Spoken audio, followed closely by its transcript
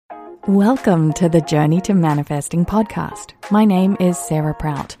Welcome to the Journey to Manifesting podcast. My name is Sarah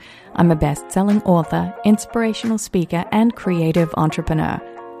Prout. I'm a best-selling author, inspirational speaker, and creative entrepreneur.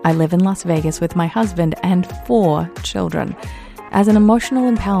 I live in Las Vegas with my husband and 4 children. As an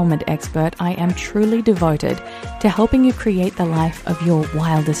emotional empowerment expert, I am truly devoted to helping you create the life of your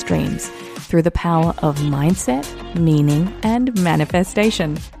wildest dreams through the power of mindset, meaning, and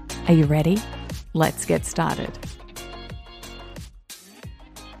manifestation. Are you ready? Let's get started.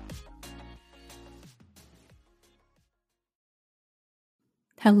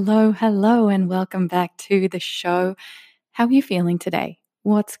 Hello, and welcome back to the show. How are you feeling today?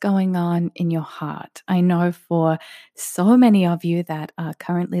 What's going on in your heart? I know for so many of you that are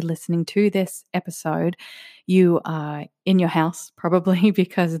currently listening to this episode, you are in your house probably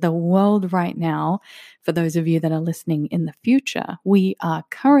because the world right now, for those of you that are listening in the future, we are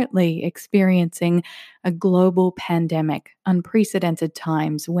currently experiencing a global pandemic, unprecedented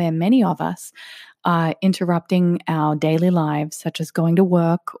times where many of us are interrupting our daily lives, such as going to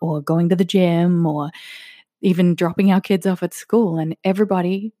work or going to the gym or even dropping our kids off at school. And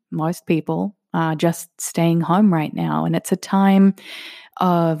everybody, most people, are just staying home right now. And it's a time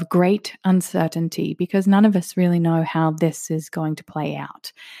of great uncertainty because none of us really know how this is going to play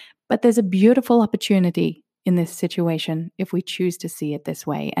out. But there's a beautiful opportunity in this situation if we choose to see it this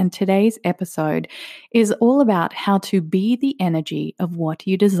way. And today's episode is all about how to be the energy of what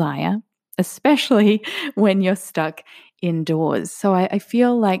you desire, especially when you're stuck indoors. So I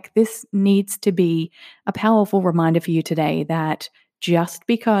feel like this needs to be a powerful reminder for you today that just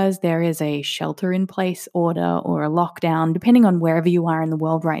because there is a shelter in place order or a lockdown, depending on wherever you are in the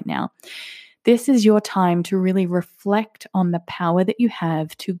world right now, this is your time to really reflect on the power that you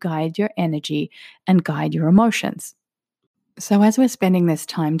have to guide your energy and guide your emotions. So as we're spending this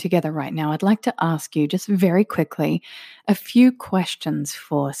time together right now, I'd like to ask you just very quickly a few questions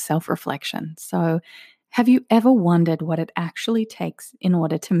for self-reflection. So have you ever wondered what it actually takes in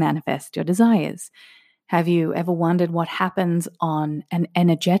order to manifest your desires? Have you ever wondered what happens on an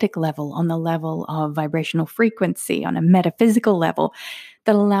energetic level, on the level of vibrational frequency, on a metaphysical level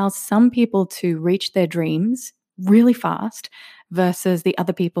that allows some people to reach their dreams really fast versus the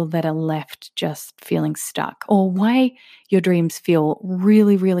other people that are left just feeling stuck? Or why your dreams feel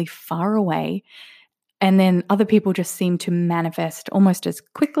really, really far away and then other people just seem to manifest almost as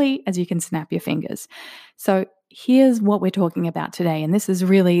quickly as you can snap your fingers. So here's what we're talking about today, and this is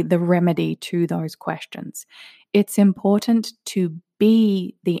really the remedy to those questions. It's important to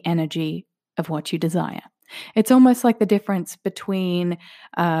be the energy of what you desire. It's almost like the difference between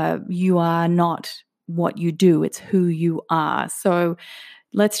you are not what you do, it's who you are. So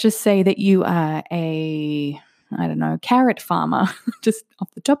let's just say that you are carrot farmer, just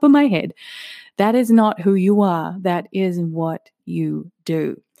off the top of my head. That is not who you are. That is what you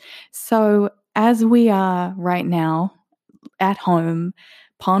do. So as we are right now at home,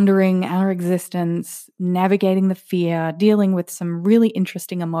 pondering our existence, navigating the fear, dealing with some really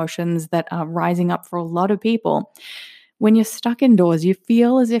interesting emotions that are rising up for a lot of people, when you're stuck indoors, you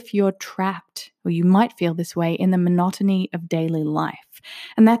feel as if you're trapped, or you might feel this way, in the monotony of daily life.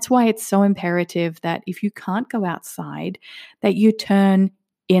 And that's why it's so imperative that if you can't go outside, that you turn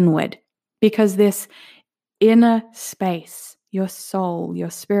inward. Because this inner space, your soul,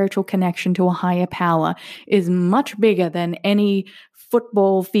 your spiritual connection to a higher power is much bigger than any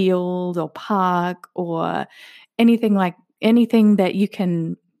football field or park or anything that you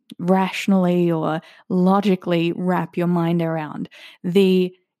can rationally or logically wrap your mind around.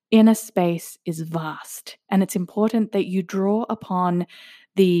 The inner space is vast, and it's important that you draw upon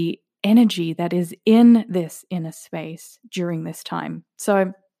the energy that is in this inner space during this time.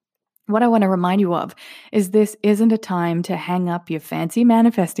 So what I want to remind you of is this isn't a time to hang up your fancy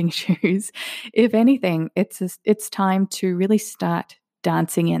manifesting shoes. If anything, it's time to really start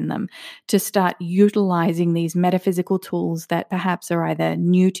dancing in them, to start utilizing these metaphysical tools that perhaps are either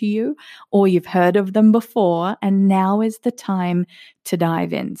new to you or you've heard of them before, and now is the time to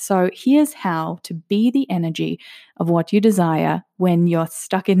dive in. So here's how to be the energy of what you desire when you're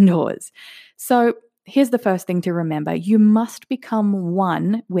stuck indoors. So here's the first thing to remember. You must become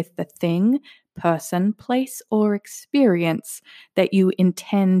one with the thing, person, place, or experience that you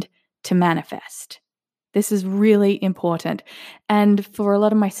intend to manifest. This is really important. And for a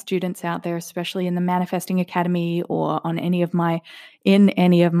lot of my students out there, especially in the Manifesting Academy or in any of my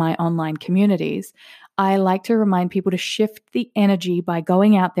online communities, I like to remind people to shift the energy by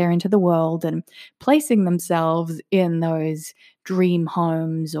going out there into the world and placing themselves in those dream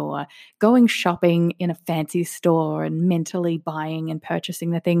homes or going shopping in a fancy store and mentally buying and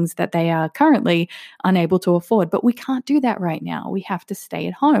purchasing the things that they are currently unable to afford. But we can't do that right now. We have to stay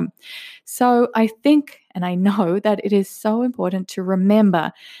at home. So I think, and I know that it is so important to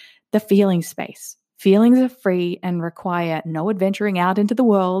remember the feeling space. Feelings are free and require no adventuring out into the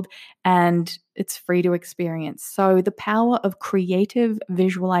world, and it's free to experience. So the power of creative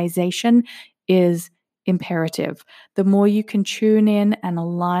visualization is imperative. The more you can tune in and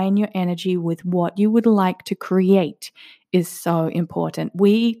align your energy with what you would like to create is so important.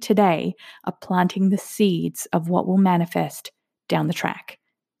 We today are planting the seeds of what will manifest down the track.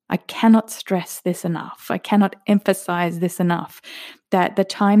 I cannot stress this enough. I cannot emphasize this enough, that the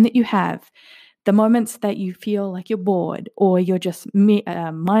time that you have, the moments that you feel like you're bored or you're just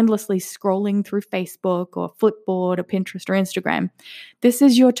mindlessly scrolling through Facebook or Flipboard or Pinterest or Instagram, this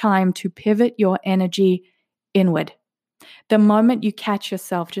is your time to pivot your energy inward. The moment you catch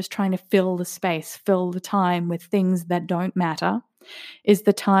yourself just trying to fill the space, fill the time with things that don't matter, is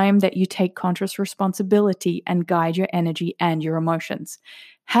the time that you take conscious responsibility and guide your energy and your emotions.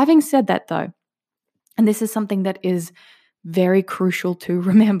 Having said that, though, and this is something that is very crucial to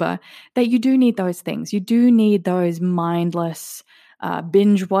remember, that you do need those things. You do need those mindless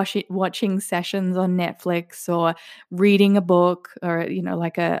binge watching sessions on Netflix, or reading a book, or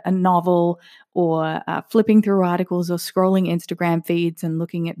like a novel, or flipping through articles, or scrolling Instagram feeds and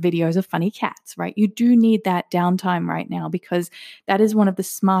looking at videos of funny cats, right? You do need that downtime right now, because that is one of the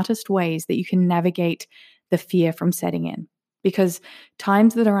smartest ways that you can navigate the fear from setting in. Because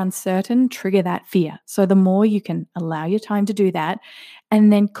times that are uncertain trigger that fear. So the more you can allow your time to do that,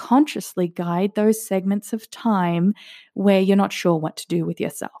 and then consciously guide those segments of time where you're not sure what to do with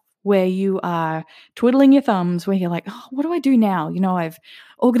yourself, where you are twiddling your thumbs, where you're like, oh, what do I do now? I've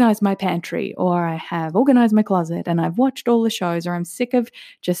organized my pantry, or I have organized my closet, and I've watched all the shows, or I'm sick of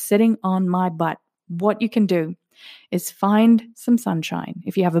just sitting on my butt. What you can do is find some sunshine.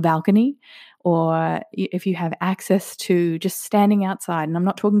 If you have a balcony, or if you have access to just standing outside, and I'm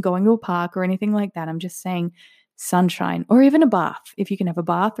not talking going to a park or anything like that, I'm just saying sunshine, or even a bath, if you can have a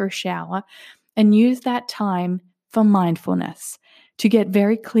bath or a shower, and use that time for mindfulness to get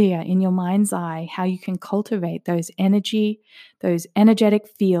very clear in your mind's eye how you can cultivate those energetic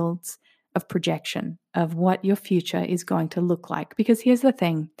fields of projection of what your future is going to look like. Because here's the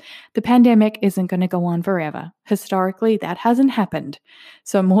thing, the pandemic isn't going to go on forever. Historically, that hasn't happened.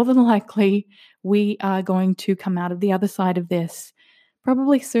 So more than likely, we are going to come out of the other side of this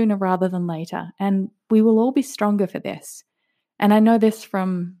probably sooner rather than later. And we will all be stronger for this. And I know this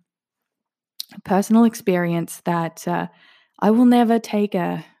from personal experience that I will never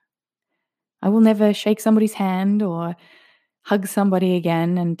shake somebody's hand or hug somebody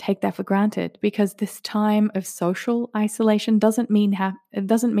again and take that for granted, because this time of social isolation doesn't mean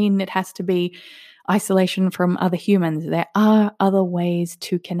it has to be isolation from other humans. There are other ways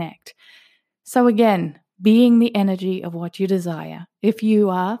to connect. So again, being the energy of what you desire. If you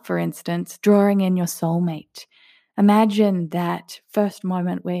are, for instance, drawing in your soulmate, imagine that first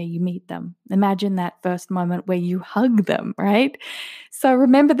moment where you meet them. Imagine that first moment where you hug them, right? So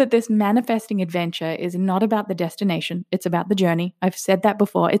remember that this manifesting adventure is not about the destination. It's about the journey. I've said that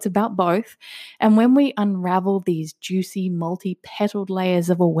before. It's about both. And when we unravel these juicy, multi-petaled layers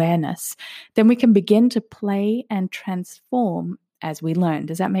of awareness, then we can begin to play and transform as we learn.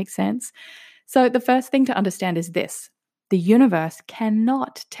 Does that make sense? So the first thing to understand is this. The universe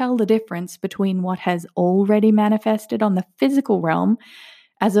cannot tell the difference between what has already manifested on the physical realm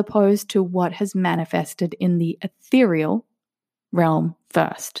as opposed to what has manifested in the ethereal realm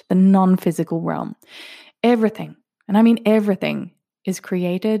first, the non-physical realm. Everything, and I mean everything, is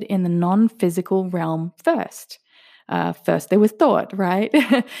created in the non-physical realm first. First there was thought, right?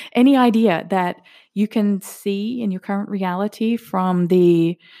 Any idea that you can see in your current reality, from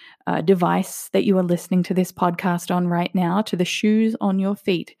the device that you are listening to this podcast on right now to the shoes on your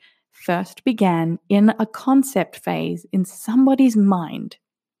feet, first began in a concept phase in somebody's mind.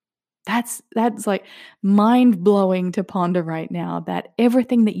 That's like mind-blowing to ponder right now, that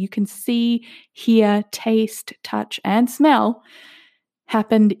everything that you can see, hear, taste, touch, and smell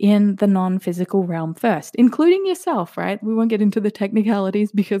happened in the non-physical realm first, including yourself, right? We won't get into the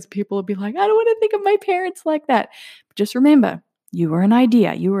technicalities because people will be like, I don't want to think of my parents like that. But just remember, you were an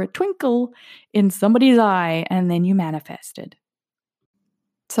idea. You were a twinkle in somebody's eye, and then you manifested.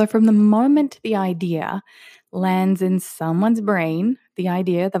 So from the moment the idea lands in someone's brain, the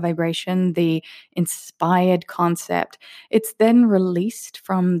idea, the vibration, the inspired concept, it's then released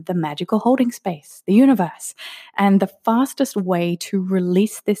from the magical holding space, the universe. And the fastest way to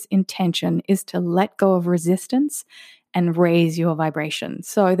release this intention is to let go of resistance and raise your vibration.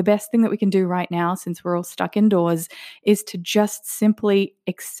 So the best thing that we can do right now, since we're all stuck indoors, is to just simply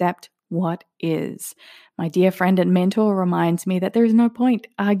accept what is. My dear friend and mentor reminds me that there is no point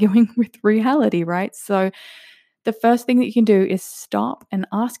arguing with reality, right? So the first thing that you can do is stop and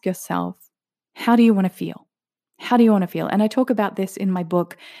ask yourself, how do you want to feel? How do you want to feel? And I talk about this in my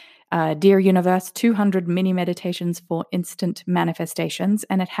book, Dear Universe, 200 Mini Meditations for Instant Manifestations.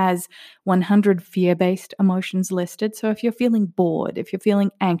 And it has 100 fear-based emotions listed. So if you're feeling bored, if you're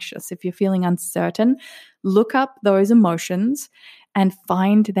feeling anxious, if you're feeling uncertain, look up those emotions and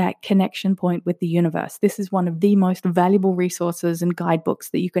find that connection point with the universe. This is one of the most valuable resources and guidebooks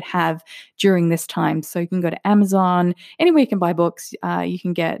that you could have during this time. So you can go to Amazon, anywhere you can buy books. You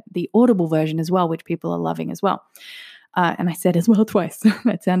can get the Audible version as well, which people are loving as well. And I said as well twice.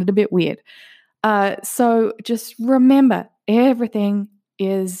 That sounded a bit weird. So just remember, everything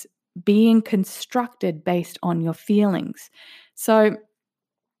is being constructed based on your feelings. So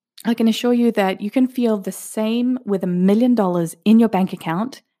I can assure you that you can feel the same with $1 million in your bank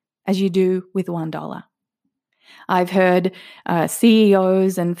account as you do with $1. I've heard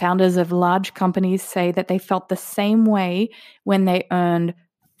CEOs and founders of large companies say that they felt the same way when they earned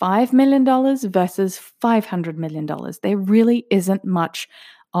 $5 million versus $500 million. There really isn't much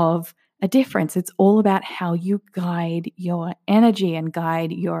of a difference. It's all about how you guide your energy and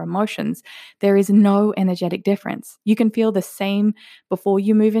guide your emotions. There is no energetic difference. You can feel the same before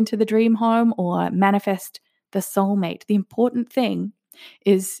you move into the dream home or manifest the soulmate. The important thing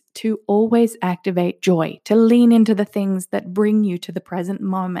is to always activate joy, to lean into the things that bring you to the present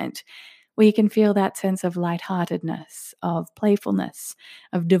moment, where you can feel that sense of lightheartedness, of playfulness,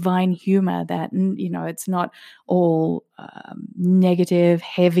 of divine humor, that, it's not all negative,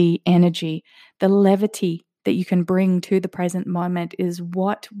 heavy energy. The levity that you can bring to the present moment is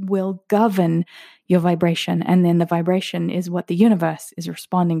what will govern your vibration. And then the vibration is what the universe is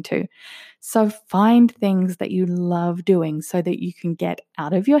responding to. So find things that you love doing so that you can get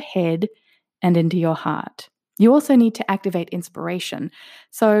out of your head and into your heart. You also need to activate inspiration.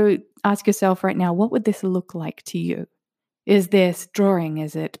 So ask yourself right now, what would this look like to you? Is this drawing?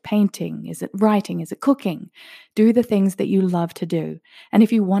 Is it painting? Is it writing? Is it cooking? Do the things that you love to do. And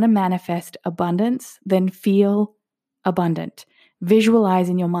if you want to manifest abundance, then feel abundant. Visualize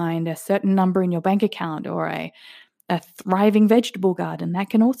in your mind a certain number in your bank account or a thriving vegetable garden.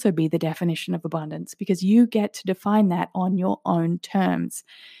 That can also be the definition of abundance because you get to define that on your own terms.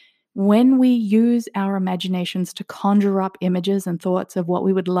 When we use our imaginations to conjure up images and thoughts of what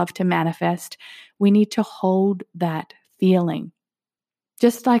we would love to manifest, we need to hold that feeling.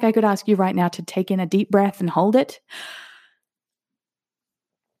 Just like I could ask you right now to take in a deep breath and hold it.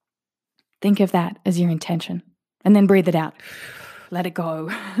 Think of that as your intention and then breathe it out. Let it go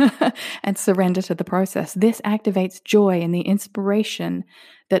and surrender to the process. This activates joy and the inspiration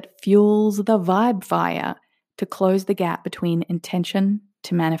that fuels the vibe fire to close the gap between intention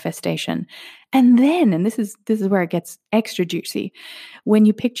to manifestation. And then, and this is where it gets extra juicy, when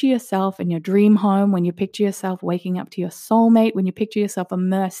you picture yourself in your dream home, when you picture yourself waking up to your soulmate, when you picture yourself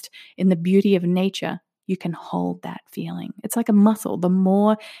immersed in the beauty of nature, you can hold that feeling. It's like a muscle. The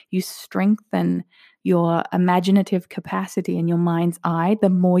more you strengthen your imaginative capacity in your mind's eye, the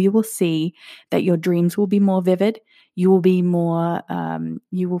more you will see that your dreams will be more vivid. You will be more,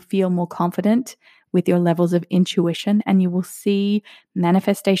 you will feel more confident with your levels of intuition, and you will see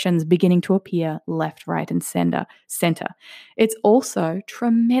manifestations beginning to appear left, right, and center. It's also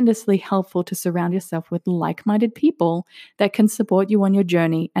tremendously helpful to surround yourself with like-minded people that can support you on your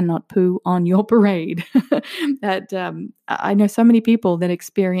journey and not poo on your parade. I know so many people that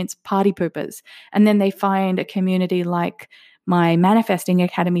experience party poopers, and then they find a community like my Manifesting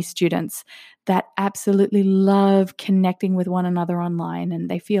Academy students that absolutely love connecting with one another online, and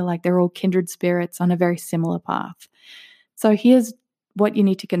they feel like they're all kindred spirits on a very similar path. So here's what you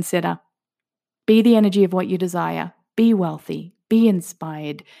need to consider. Be the energy of what you desire. Be wealthy. Be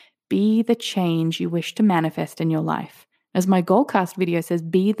inspired. Be the change you wish to manifest in your life. As my Goalcast video says,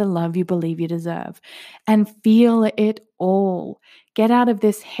 be the love you believe you deserve. And feel it all. Get out of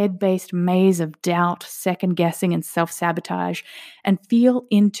this head-based maze of doubt, second-guessing, and self-sabotage, and feel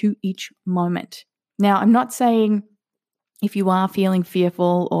into each moment. Now, I'm not saying if you are feeling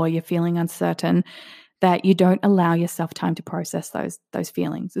fearful or you're feeling uncertain that you don't allow yourself time to process those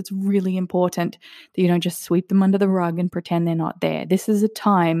feelings. It's really important that you don't just sweep them under the rug and pretend they're not there. This is a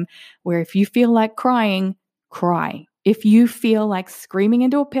time where if you feel like crying, cry. If you feel like screaming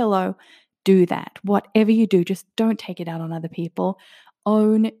into a pillow, do that. Whatever you do, just don't take it out on other people.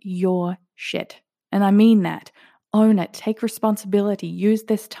 Own your shit. And I mean that. Own it. Take responsibility. Use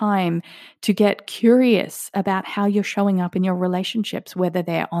this time to get curious about how you're showing up in your relationships, whether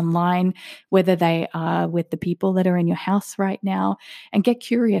they're online, whether they are with the people that are in your house right now, and get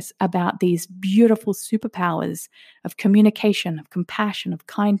curious about these beautiful superpowers of communication, of compassion, of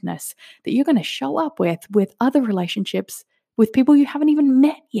kindness that you're going to show up with other relationships, with people you haven't even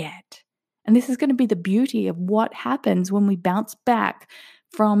met yet. And this is going to be the beauty of what happens when we bounce back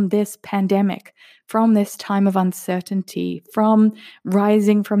from this pandemic, from this time of uncertainty, from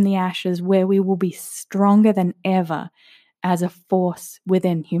rising from the ashes, where we will be stronger than ever as a force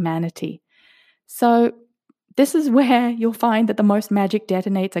within humanity. So this is where you'll find that the most magic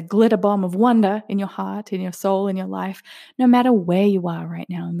detonates, a glitter bomb of wonder in your heart, in your soul, in your life, no matter where you are right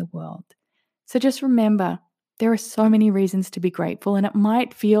now in the world. So just remember, there are so many reasons to be grateful, and it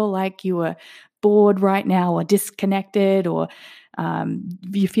might feel like you are bored right now or disconnected, or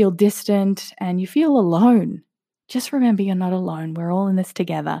you feel distant and you feel alone. Just remember, you're not alone. We're all in this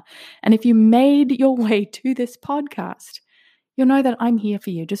together. And if you made your way to this podcast, you'll know that I'm here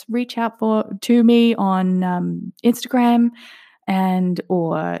for you. Just reach out to me on Instagram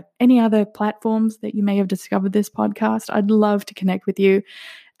or any other platforms that you may have discovered this podcast. I'd love to connect with you.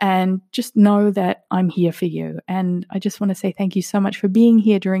 And just know that I'm here for you. And I just want to say thank you so much for being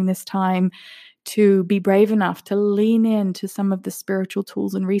here during this time, to be brave enough to lean into some of the spiritual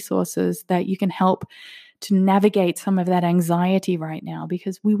tools and resources that you can help to navigate some of that anxiety right now,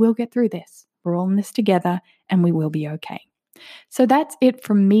 because we will get through this. We're all in this together and we will be okay. So that's it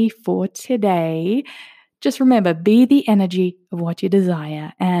from me for today. Just remember, be the energy of what you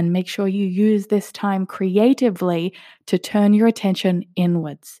desire, and make sure you use this time creatively to turn your attention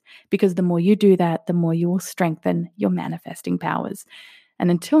inwards, because the more you do that, the more you will strengthen your manifesting powers.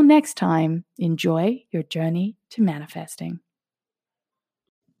 And until next time, enjoy your journey to manifesting.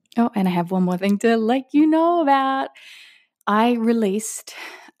 Oh, and I have one more thing to let you know about. I released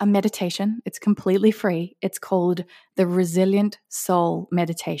a meditation. It's completely free. It's called the Resilient Soul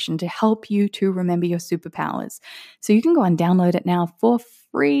Meditation, to help you to remember your superpowers. So you can go and download it now for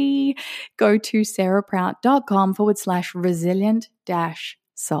free. Go to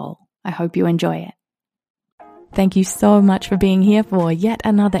sarahprout.com/resilient-soul. I hope you enjoy it. Thank you so much for being here for yet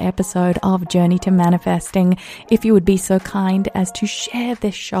another episode of Journey to Manifesting. If you would be so kind as to share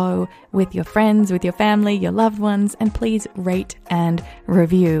this show with your friends, with your family, your loved ones, and please rate and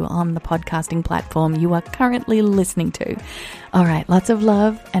review on the podcasting platform you are currently listening to. All right, lots of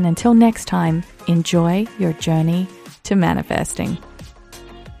love, and until next time, enjoy your journey to manifesting.